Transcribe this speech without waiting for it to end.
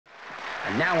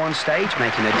And now on stage,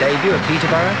 making her debut at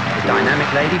Peterbourgh, the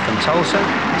dynamic lady from Tulsa,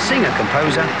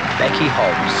 singer-composer Becky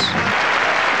Hobbs.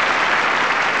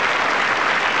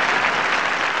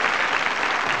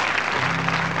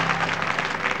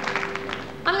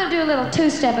 I'm going to do a little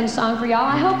two-stepping song for y'all.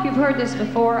 I hope you've heard this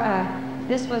before.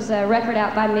 This was a record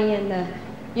out by me in the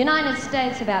United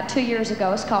States about 2 years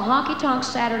ago. It's called Honkytonk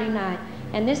Saturday Night,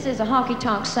 and this is a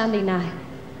honky-tonk Sunday night.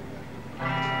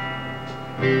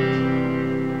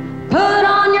 Put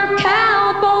on your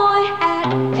cowboy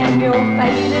hat and your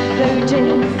faded blue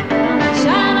jeans.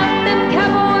 Shine up them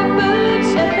cowboy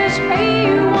boots if it's me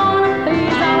you wanna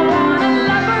please. I want a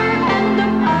lover and a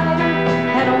fighter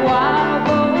and a wild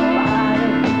bull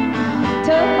rider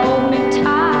to hold me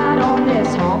tight on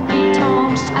this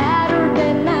honky-tonk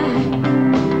Saturday night.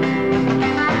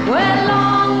 Well,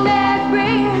 long-necked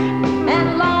rear and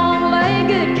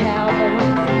long-legged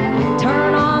cowboys,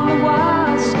 turn on the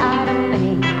wild side of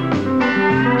me.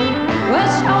 Well,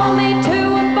 show me to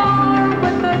a bar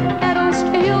with a pedal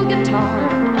steel guitar.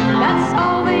 That's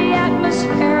all the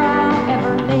atmosphere I'll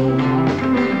ever need.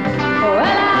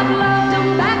 Well, I've loved them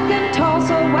back in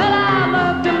Tulsa. Well, I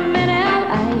loved them in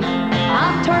L.A.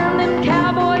 I've turned them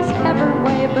cowboys every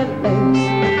way but loose.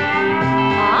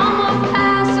 I'm a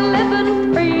past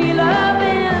living free,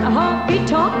 loving a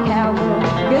honky-tonk cowboy.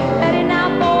 Get ready now,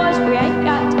 boys, we ain't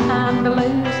got time to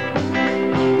lose.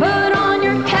 Put on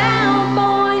your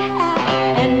cowboy hat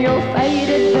and your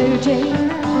faded blue jeans.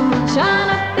 Shine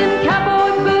up them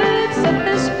cowboy boots if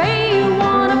this me you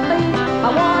wanna please. I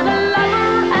want a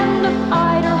lover and a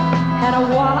fighter and a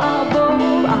wild bull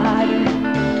rider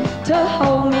to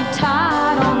hold me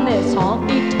tight on this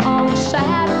honky-tonk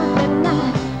Saturday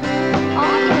night.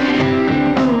 Oh yeah.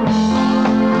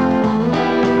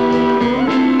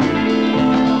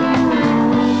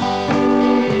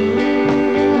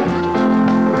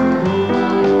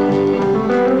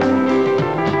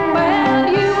 Well,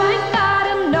 you ain't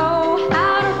gotta know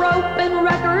how to rope in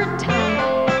record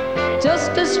time,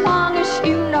 just as long as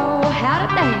you know how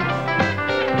to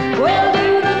dance. We'll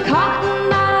do the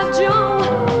Cotton Eye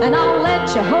Joe, and I'll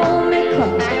let you hold me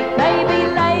close. Baby,